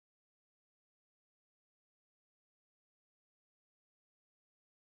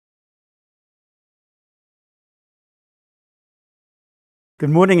Good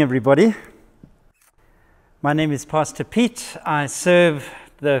morning, everybody. My name is Pastor Pete. I serve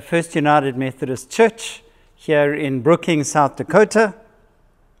the First United Methodist Church here in Brookings, South Dakota.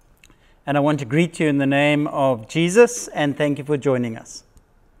 And I want to greet you in the name of Jesus and thank you for joining us.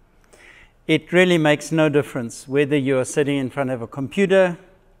 It really makes no difference whether you are sitting in front of a computer,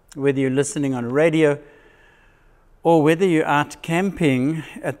 whether you're listening on a radio, or whether you're out camping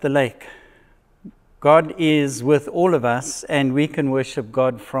at the lake. God is with all of us, and we can worship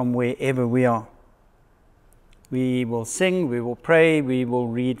God from wherever we are. We will sing, we will pray, we will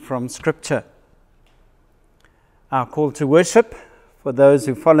read from Scripture. Our call to worship, for those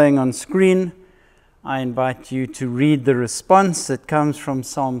who are following on screen, I invite you to read the response that comes from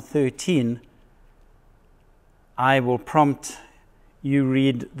Psalm 13. I will prompt you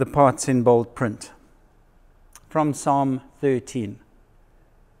read the parts in bold print. From Psalm 13.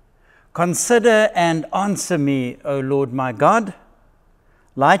 Consider and answer me, O Lord my God.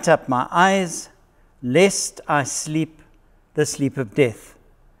 Light up my eyes, lest I sleep the sleep of death.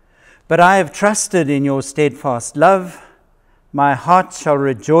 But I have trusted in your steadfast love. My heart shall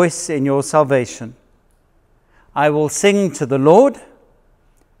rejoice in your salvation. I will sing to the Lord,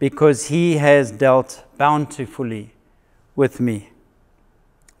 because he has dealt bountifully with me.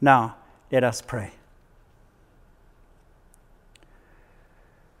 Now, let us pray.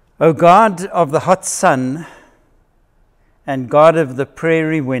 O God of the hot sun, and God of the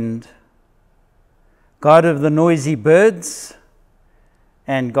prairie wind, God of the noisy birds,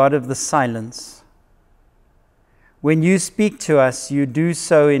 and God of the silence, when you speak to us, you do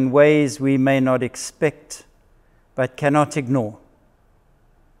so in ways we may not expect, but cannot ignore.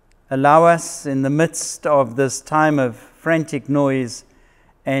 Allow us, in the midst of this time of frantic noise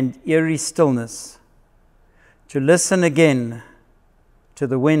and eerie stillness, to listen again to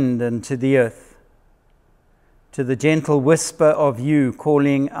the wind and to the earth, to the gentle whisper of you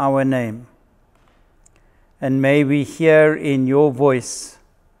calling our name. And may we hear in your voice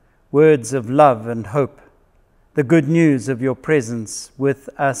words of love and hope, the good news of your presence with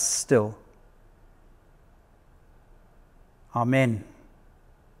us still. Amen.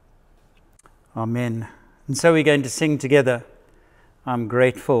 Amen. And so we're going to sing together. I'm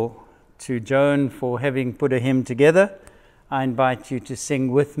grateful to Joan for having put a hymn together. I invite you to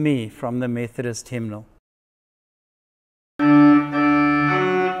sing with me from the Methodist hymnal.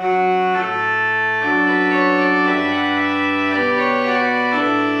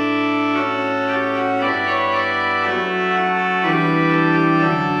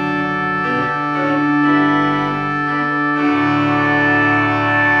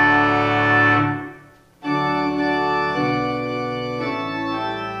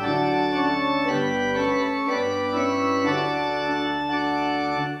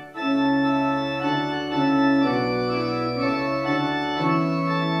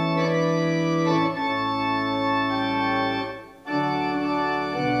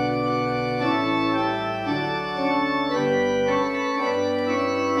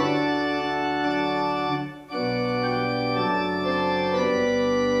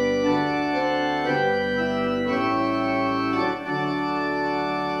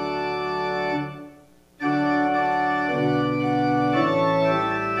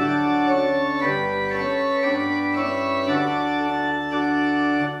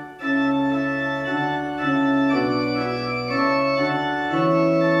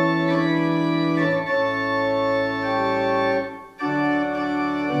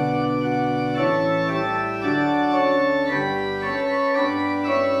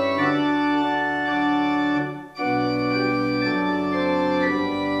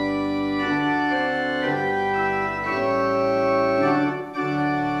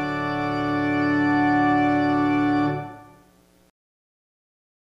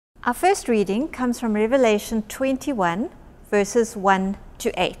 Our first reading comes from Revelation 21, verses 1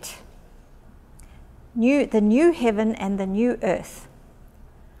 to 8. The new heaven and the new earth.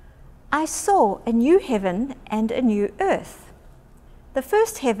 I saw a new heaven and a new earth. The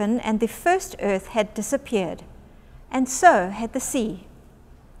first heaven and the first earth had disappeared, and so had the sea.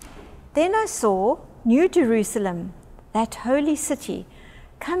 Then I saw New Jerusalem, that holy city,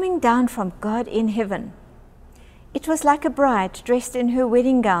 coming down from God in heaven. It was like a bride dressed in her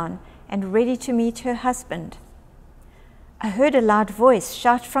wedding gown and ready to meet her husband. I heard a loud voice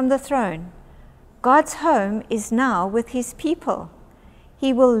shout from the throne, God's home is now with his people.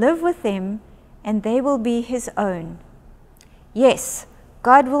 He will live with them, and they will be his own. Yes,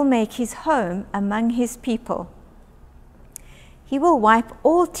 God will make his home among his people. He will wipe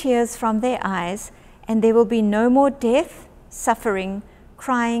all tears from their eyes, and there will be no more death, suffering,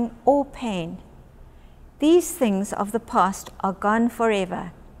 crying, or pain. These things of the past are gone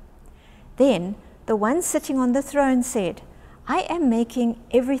forever." Then the one sitting on the throne said, "I am making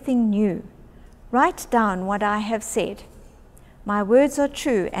everything new. Write down what I have said. My words are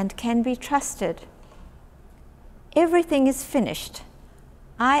true and can be trusted. Everything is finished.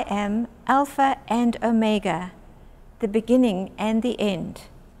 I am Alpha and Omega, the beginning and the end.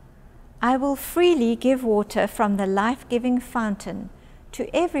 I will freely give water from the life-giving fountain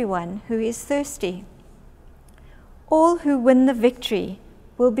to everyone who is thirsty. All who win the victory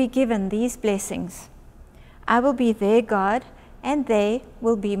will be given these blessings. I will be their God, and they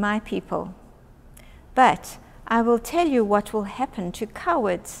will be my people. But I will tell you what will happen to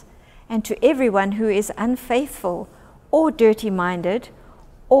cowards and to everyone who is unfaithful or dirty-minded,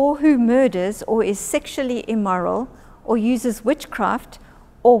 or who murders or is sexually immoral, or uses witchcraft,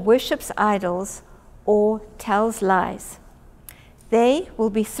 or worships idols, or tells lies. They will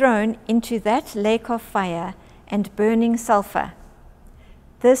be thrown into that lake of fire and burning sulfur.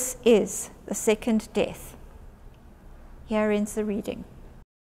 This is the second death." Here ends the reading.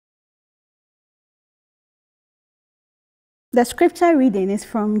 The scripture reading is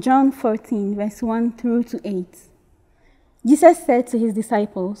from John 14, verse 1 through to 8. Jesus said to his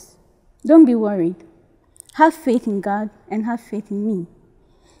disciples, "Don't be worried. Have faith in God and have faith in me.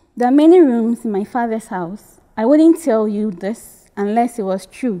 There are many rooms in my Father's house. I wouldn't tell you this unless it was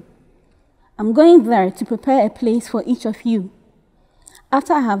true. I'm going there to prepare a place for each of you.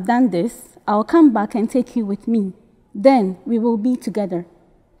 After I have done this, I'll come back and take you with me. Then we will be together.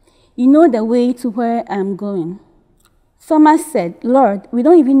 You know the way to where I am going." Thomas said, "Lord, we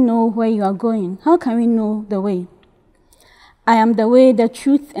don't even know where you are going. How can we know the way?" "I am the way, the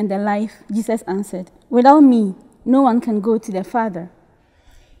truth, and the life," Jesus answered. "Without me, no one can go to the Father.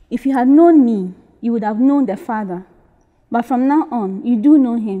 If you had known me, you would have known the Father. But from now on, you do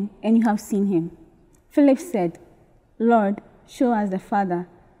know him, and you have seen him." Philip said, "Lord, show us the Father.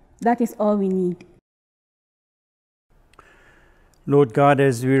 That is all we need." Lord God,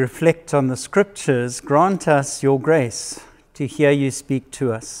 as we reflect on the scriptures, grant us your grace to hear you speak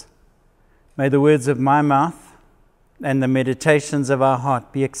to us. May the words of my mouth and the meditations of our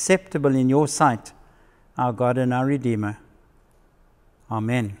heart be acceptable in your sight, our God and our Redeemer.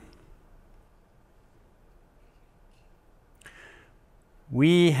 Amen.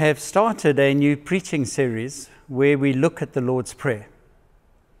 We have started a new preaching series where we look at the Lord's Prayer.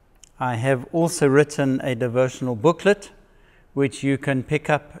 I have also written a devotional booklet which you can pick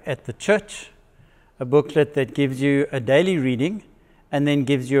up at the church, a booklet that gives you a daily reading and then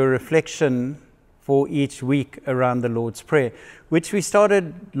gives you a reflection for each week around the Lord's Prayer, which we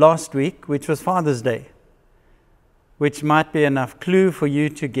started last week, which was Father's Day, which might be enough clue for you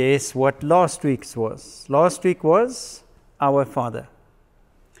to guess what last week's was. Last week was Our Father.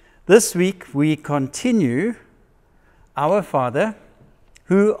 This week we continue, Our Father,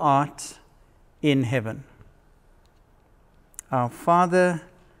 who art in heaven. Our Father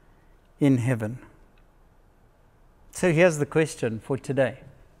in heaven. So here's the question for today.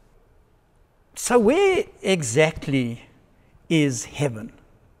 So where exactly is heaven?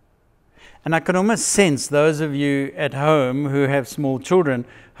 And I can almost sense those of you at home who have small children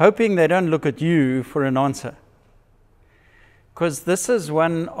hoping they don't look at you for an answer. Because this is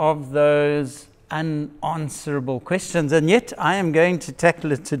one of those unanswerable questions, and yet I am going to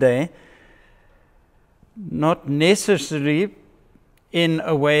tackle it today, not necessarily in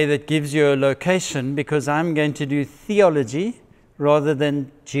a way that gives you a location, because I'm going to do theology rather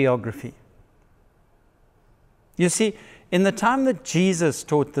than geography. You see, in the time that Jesus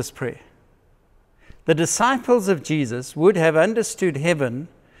taught this prayer, the disciples of Jesus would have understood heaven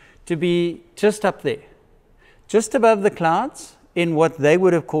to be just up there, just above the clouds, in what they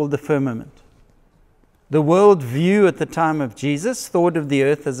would have called the firmament. The world view at the time of Jesus thought of the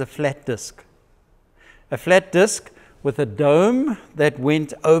earth as a flat disk with a dome that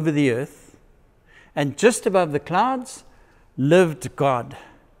went over the earth, and just above the clouds lived God,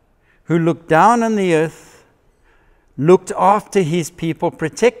 who looked down on the earth, looked after his people,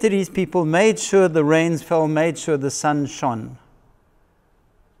 protected his people, made sure the rains fell, made sure the sun shone.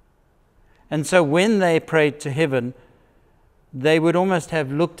 And so when they prayed to heaven, they would almost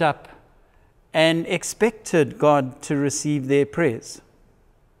have looked up and expected God to receive their prayers,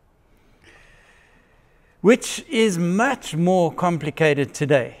 which is much more complicated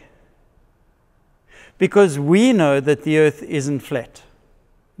today, because we know that the earth isn't flat.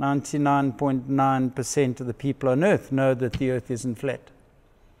 99.9% of the people on earth know that the earth isn't flat.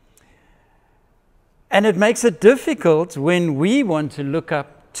 And it makes it difficult when we want to look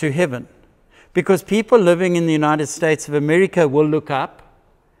up to heaven, because people living in the United States of America will look up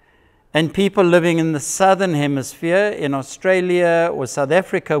And people living in the southern hemisphere, in Australia or South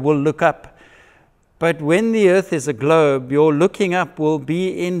Africa, will look up. But when the earth is a globe, your looking up will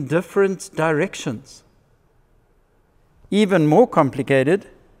be in different directions. Even more complicated,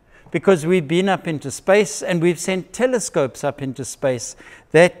 because we've been up into space and we've sent telescopes up into space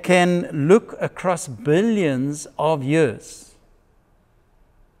that can look across billions of years.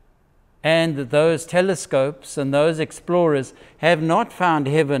 And those telescopes and those explorers have not found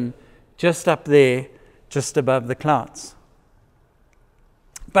heaven just up there, just above the clouds.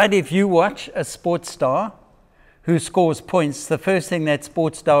 But if you watch a sports star who scores points, the first thing that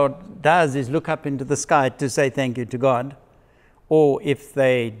sports star does is look up into the sky to say thank you to God. Or if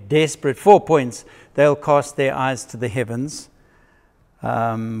they're desperate for points, they'll cast their eyes to the heavens.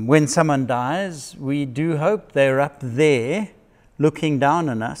 When someone dies, we do hope they're up there looking down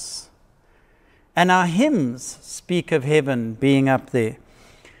on us. And our hymns speak of heaven being up there.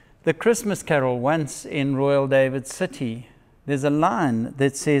 The Christmas carol once in Royal David City, there's a line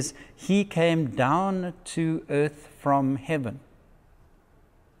that says, "He came down to earth from heaven."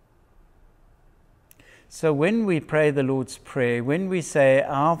 So when we pray the Lord's Prayer, when we say,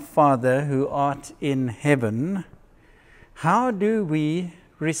 "Our Father who art in heaven," how do we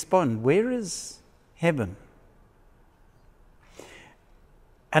respond? Where is heaven?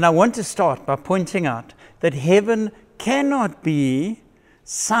 And I want to start by pointing out that heaven cannot be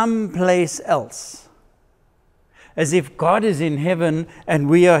someplace else, as if God is in heaven and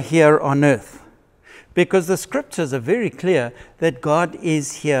we are here on earth. Because the scriptures are very clear that God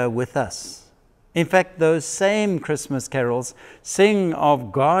is here with us. In fact, those same Christmas carols sing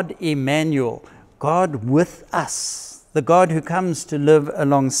of God Emmanuel, God with us, the God who comes to live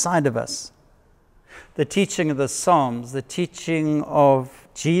alongside of us. The teaching of the Psalms, the teaching of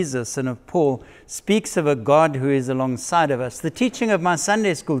Jesus and of Paul speaks of a God who is alongside of us. The teaching of my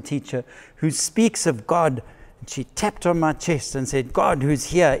Sunday school teacher who speaks of God, and she tapped on my chest and said, God who's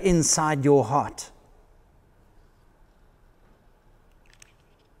here inside your heart.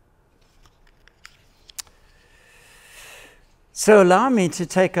 So allow me to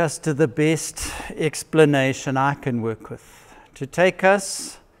take us to the best explanation I can work with, to take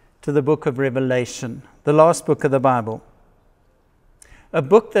us to the book of Revelation, the last book of the Bible, a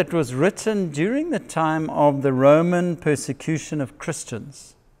book that was written during the time of the Roman persecution of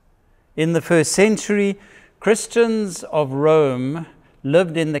Christians. In the first century, Christians of Rome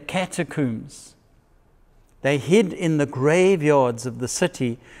lived in the catacombs. They hid in the graveyards of the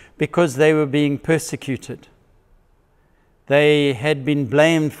city because they were being persecuted. They had been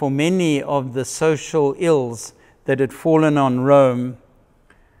blamed for many of the social ills that had fallen on Rome,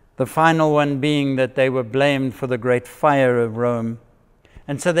 the final one being that they were blamed for the great fire of Rome.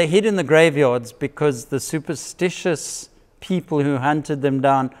 And so they hid in the graveyards because the superstitious people who hunted them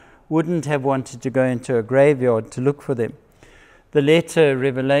down wouldn't have wanted to go into a graveyard to look for them. The letter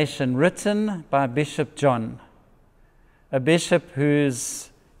Revelation, written by Bishop John, a bishop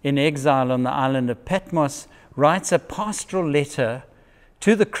who's in exile on the island of Patmos, writes a pastoral letter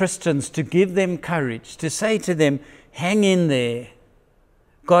to the Christians to give them courage, to say to them, hang in there,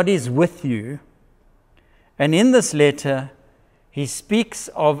 God is with you. And in this letter, he speaks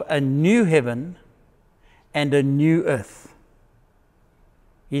of a new heaven and a new earth.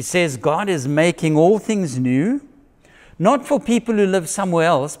 He says God is making all things new, not for people who live somewhere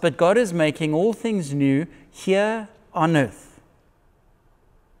else, but God is making all things new here on earth.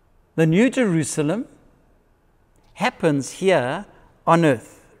 The New Jerusalem happens here on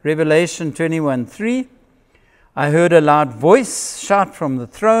earth. Revelation 21:3, I heard a loud voice shout from the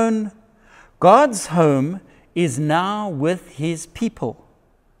throne, God's home is now with his people.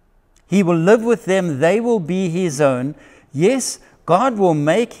 He will live with them, they will be his own. Yes, God will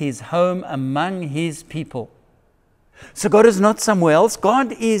make his home among his people. So God is not somewhere else.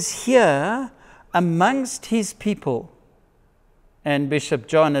 God is here amongst his people. And Bishop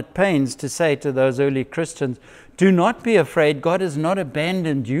John at pains to say to those early Christians, do not be afraid. God has not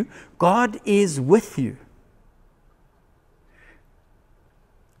abandoned you. God is with you.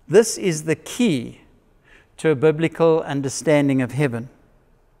 This is the key to a biblical understanding of heaven.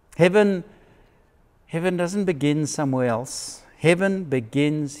 Heaven doesn't begin somewhere else. Heaven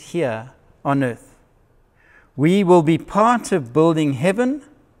begins here on earth. We will be part of building heaven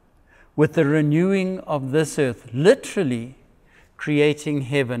with the renewing of this earth, literally creating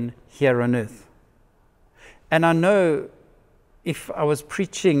heaven here on earth. And I know if I was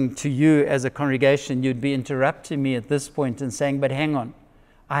preaching to you as a congregation, you'd be interrupting me at this point and saying, but hang on,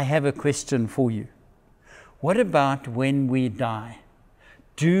 I have a question for you. What about when we die?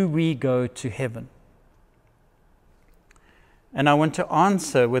 Do we go to heaven? And I want to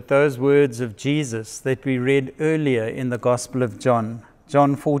answer with those words of Jesus that we read earlier in the Gospel of John,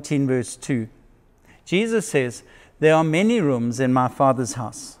 John 14, verse 2. Jesus says, "There are many rooms in my Father's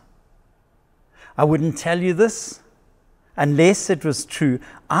house. I wouldn't tell you this unless it was true.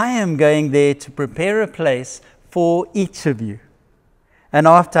 I am going there to prepare a place for each of you. And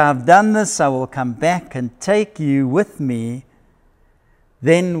after I've done this, I will come back and take you with me.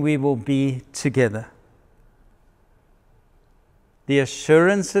 Then we will be together." The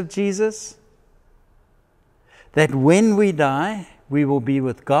assurance of Jesus that when we die, we will be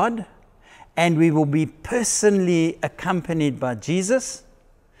with God and we will be personally accompanied by Jesus.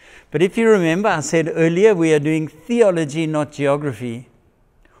 But if you remember, I said earlier, we are doing theology, not geography.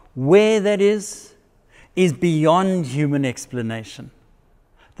 Where that is beyond human explanation.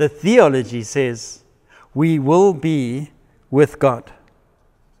 The theology says we will be with God.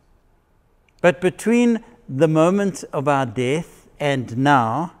 But between the moment of our death and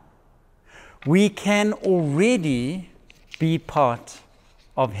now, we can already be part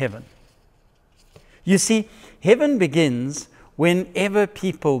of heaven. You see, heaven begins whenever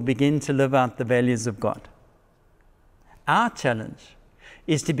people begin to live out the values of God. Our challenge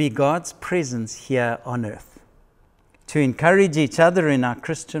is to be God's presence here on earth, to encourage each other in our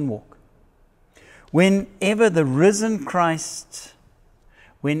Christian walk. Whenever the risen Christ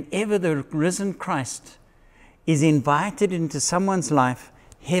is invited into someone's life,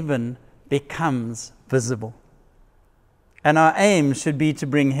 heaven becomes visible. And our aim should be to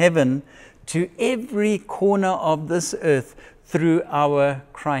bring heaven to every corner of this earth through our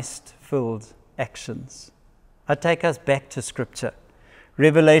Christ-filled actions. I take us back to Scripture.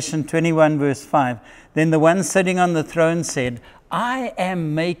 Revelation 21 verse 5. Then the one sitting on the throne said, "I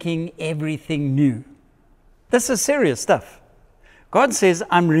am making everything new." This is serious stuff. God says,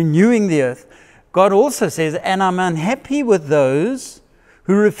 "I'm renewing the earth." God also says, "And I'm unhappy with those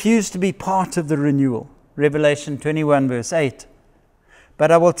who refuse to be part of the renewal." Revelation 21 verse 8.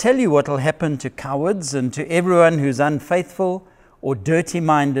 "But I will tell you what will happen to cowards and to everyone who's unfaithful or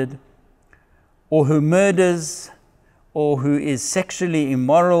dirty-minded, or who murders, or who is sexually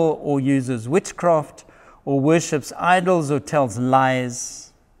immoral, or uses witchcraft, or worships idols, or tells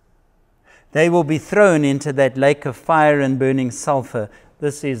lies. They will be thrown into that lake of fire and burning sulfur.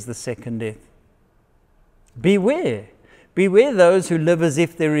 This is the second death." Beware. Beware those who live as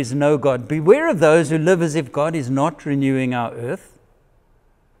if there is no God. Beware of those who live as if God is not renewing our earth.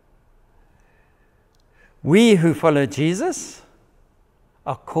 We who follow Jesus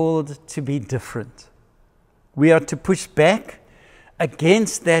are called to be different. We are to push back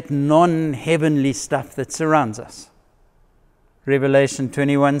against that non-heavenly stuff that surrounds us. Revelation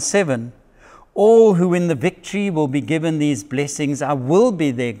 21:7. "All who win the victory will be given these blessings. I will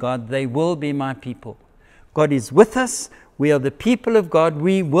be their God. They will be my people." God is with us. We are the people of God.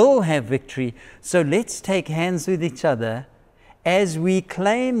 We will have victory. So let's take hands with each other as we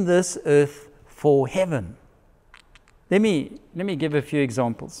claim this earth for heaven. Let me give a few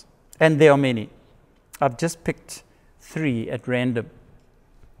examples. And there are many. I've just picked 3 at random.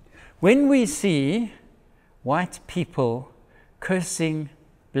 When we see white people cursing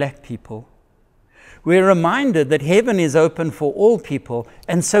black people, we're reminded that heaven is open for all people,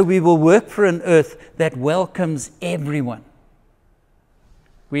 and so we will work for an earth that welcomes everyone.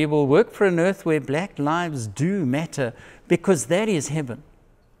 We will work for an earth where black lives do matter, because that is heaven.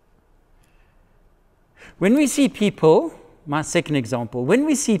 When we see people, my second example, when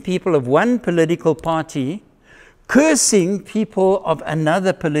we see people of one political party cursing people of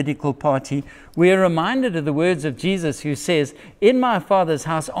another political party, we are reminded of the words of Jesus, who says, "In my Father's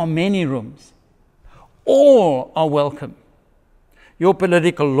house are many rooms. All are welcome." Your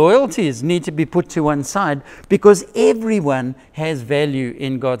political loyalties need to be put to one side, because everyone has value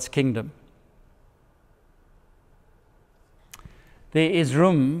in God's kingdom. There is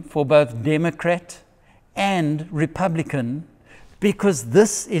room for both Democrat and Republican, because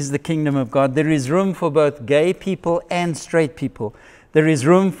this is the kingdom of God. There is room for both gay people and straight people. There is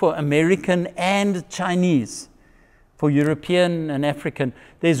room for American and Chinese, for European and African.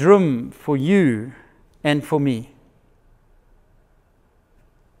 There's room for you and for me.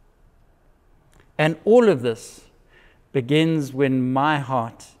 And all of this begins when my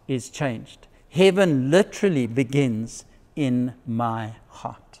heart is changed. Heaven literally begins in my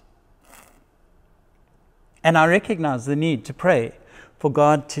heart. And I recognize the need to pray for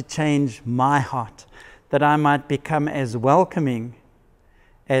God to change my heart, that I might become as welcoming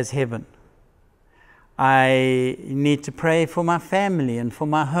as heaven. I need to pray for my family and for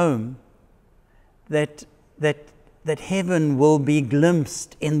my home, that heaven will be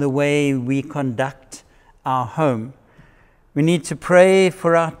glimpsed in the way we conduct our home. We need to pray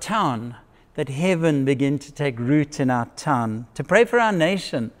for our town, that heaven begin to take root in our town. To pray for our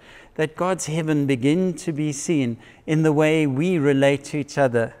nation, that God's heaven begin to be seen in the way we relate to each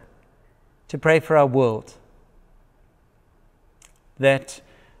other. To pray for our world, that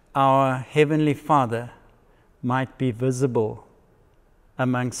our Heavenly Father might be visible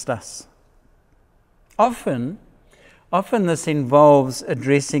amongst us. Often this involves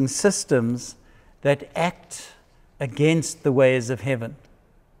addressing systems that act against the ways of heaven.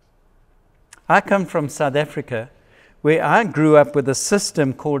 I come from South Africa, where I grew up with a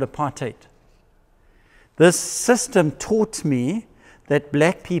system called apartheid. This system taught me that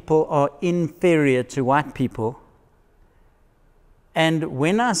black people are inferior to white people. And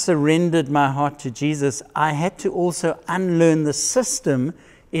when I surrendered my heart to Jesus, I had to also unlearn the system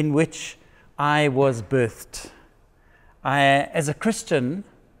in which I was birthed. As a Christian,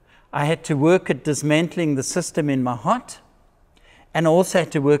 I had to work at dismantling the system in my heart, and also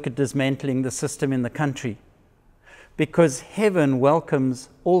had to work at dismantling the system in the country, because heaven welcomes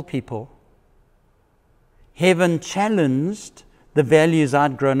all people. Heaven challenged the values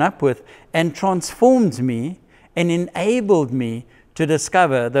I'd grown up with and transformed me and enabled me to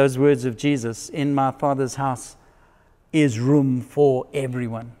discover those words of Jesus, in my Father's house is room for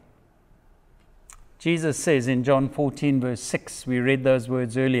everyone. Jesus says in John 14 verse 6, we read those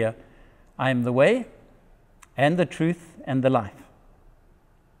words earlier, I am the way and the truth and the life.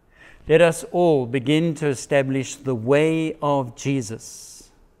 Let us all begin to establish the way of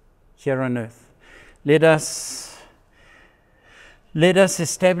Jesus here on earth. Let us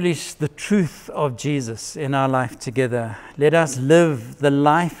establish the truth of Jesus in our life together. Let us live the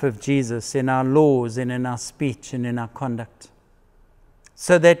life of Jesus in our laws and in our speech and in our conduct,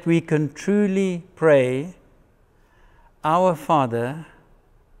 so that we can truly pray, Our Father,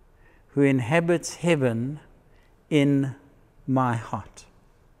 who inhabits heaven in my heart.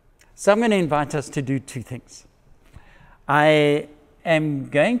 So I'm going to invite us to do two things. I am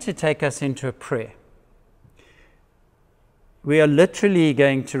going to take us into a prayer. We are literally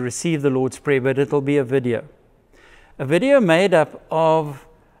going to receive the Lord's Prayer, but it'll be a video. A video made up of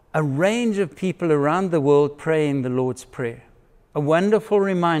a range of people around the world praying the Lord's Prayer. A wonderful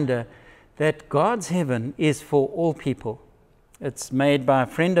reminder that God's heaven is for all people. It's made by a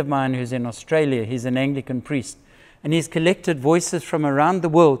friend of mine who's in Australia. He's an Anglican priest, and he's collected voices from around the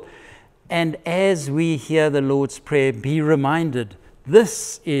world. And as we hear the Lord's Prayer, be reminded,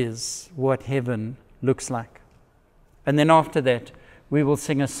 this is what heaven looks like. And then after that, we will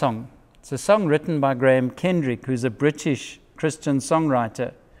sing a song. It's a song written by Graham Kendrick, who's a British Christian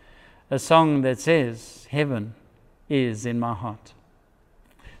songwriter. A song that says, heaven is in my heart.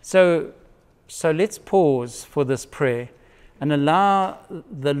 So let's pause for this prayer and allow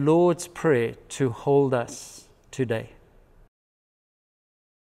the Lord's Prayer to hold us today.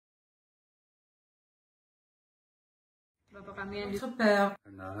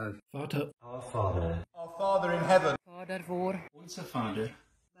 Vater, Our Father, Our Father in heaven, Vader vår, Onze Vader,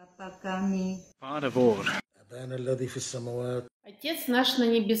 Vader vår, أبانا الذي في السماوات. Отец наш на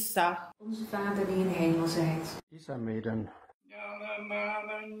небесах, Onze Vader die in de hemel zijt. Isameden.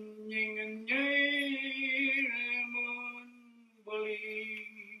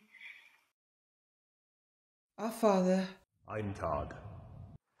 Our Father, ein Tag.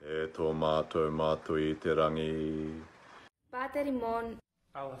 E tō mātou mātou I te rangi. Pater imon,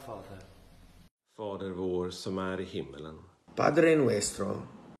 Our Father, Fader vår som är I himmelen. Padre nuestro,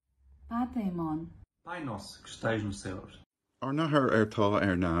 Pater imon. Pai nosso que estais nos céus. Ornahar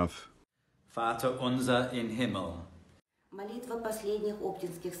tá nav. Vater unser in Himmel. Молитва последних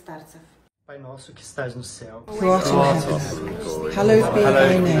оптинских старцев. Pai nosso que estás no céu. who art in heaven, hallowed be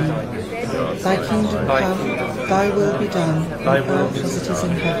thy name. Thy kingdom come, thy will be done, on earth as it is in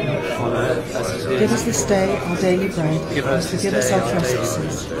heaven. Give us this day our daily bread, and forgive us our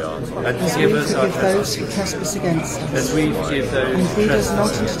trespasses, as we forgive those who trespass against us. As we forgive those And lead us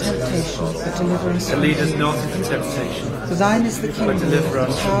not into temptation, but deliver us from lead us evil. not into temptation. For thine is the kingdom, deliver the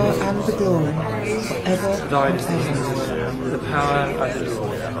us power, and the glory, forever Thine and ever. the power and the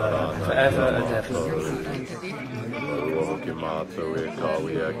glory, forever and ever. Ki mātou e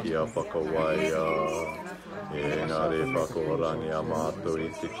kawea ki a whakawaia. E ngare whakorangi a mātou I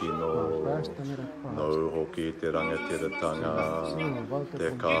te kino. Nau hoki te rangatiratanga, te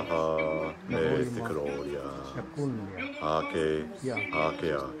kaha, me te gloria. Ake, ake,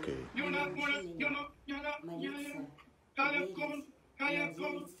 ake.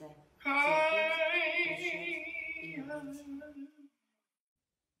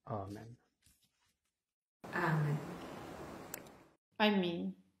 Amen. Amen.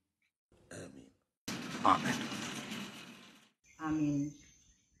 аминь. Amen. Amen.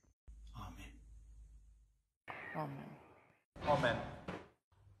 Amen. Amen. Amen.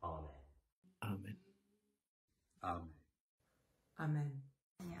 Amen. Amen. Amen.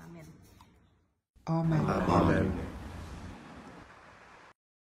 Amen. Amen. Amen.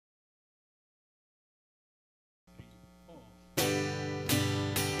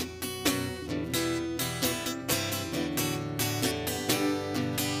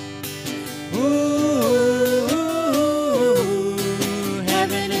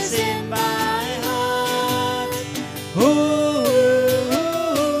 Heaven is in my heart.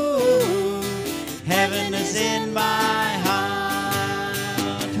 Heaven is in my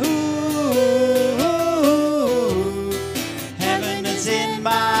heart. Heaven is in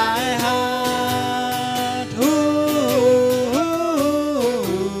my heart.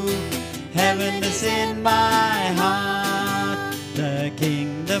 Heaven is in my heart. The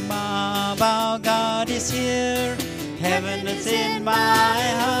kingdom of our God is here. Heaven is in my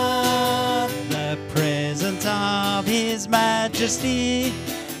heart. The presence of His majesty.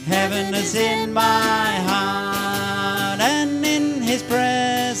 Heaven is in my heart. And in His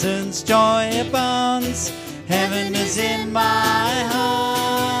presence joy abounds. Heaven is in my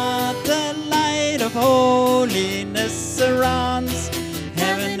heart. The light of holiness surrounds.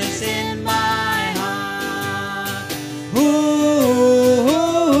 Heaven is in my heart.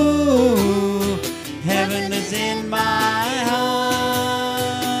 Heaven is in my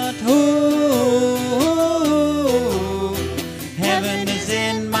heart. Heaven is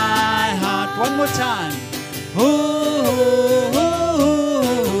in my heart. One more time.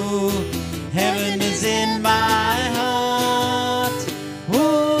 Heaven is in my heart.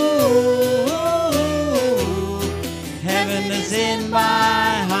 Heaven is in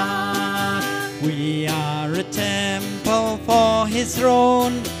my heart. We are a temple for His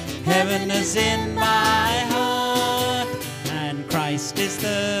throne. Heaven is in my heart, and Christ is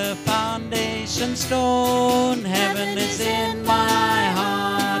the foundation stone. Heaven is in my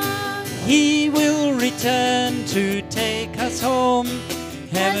heart. He will return to take us home.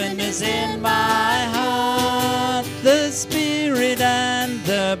 Heaven is in my heart. The Spirit and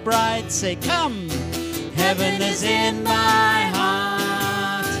the bride say, come. Heaven is in my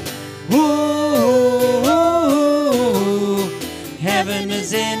heart. Heaven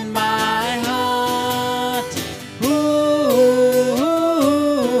is in my heart.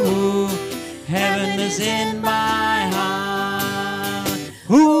 Heaven is in my heart.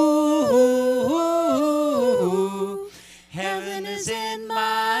 Heaven is in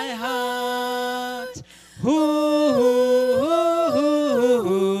my heart.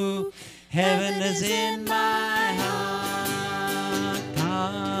 Heaven is in my heart.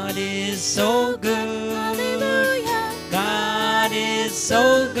 God is so good. Hallelujah. God is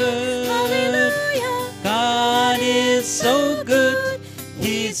so good. Hallelujah. God is so good.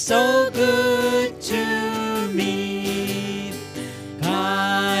 He's so good to me.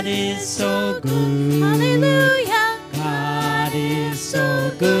 God is so good. Hallelujah. God is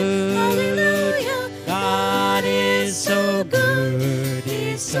so good. Hallelujah. God is so good.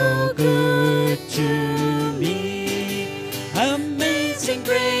 He's so good to me. Amazing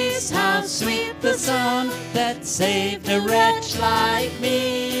grace, how sweet the sound that saved a wretch like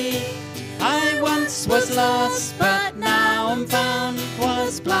me. I once was lost, but now I'm found.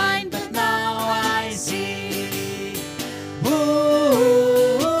 Was blind, but now I see.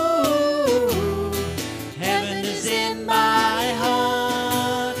 Heaven is in my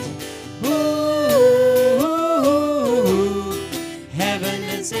heart. Heaven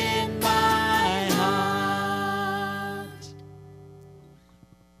is in my heart.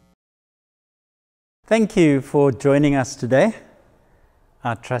 Thank you for joining us today.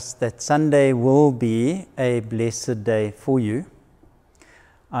 I trust that Sunday will be a blessed day for you.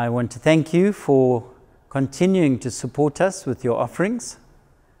 I want to thank you for continuing to support us with your offerings.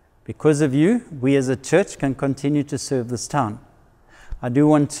 Because of you, we as a church can continue to serve this town. I do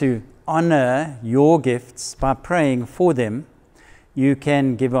want to honor your gifts by praying for them. You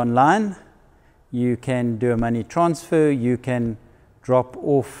can give online, you can do a money transfer, you can drop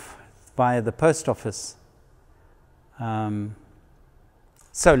off via the post office.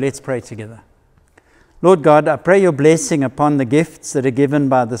 So let's pray together. Lord God, I pray your blessing upon the gifts that are given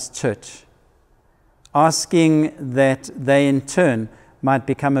by this church, asking that they in turn might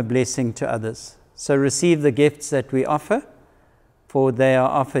become a blessing to others. So receive the gifts that we offer, for they are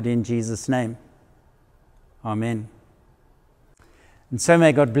offered in Jesus' name. Amen. And so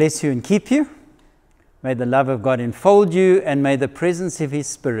may God bless you and keep you. May the love of God enfold you, and may the presence of His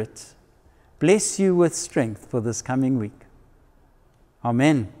Spirit bless you with strength for this coming week.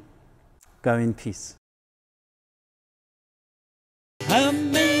 Amen. Go in peace.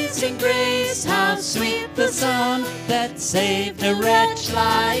 Amazing grace, how sweet the sound that saved a wretch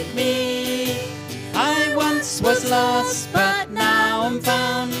like me. I once was lost, but now am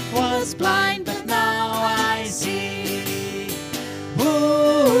found, was blind,